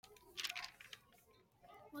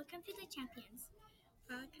welcome to the Champions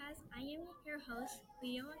podcast. I am your host,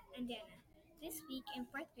 Leo and Dana. This week in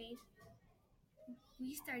fourth grade,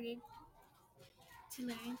 we started to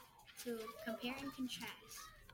learn to compare and contrast.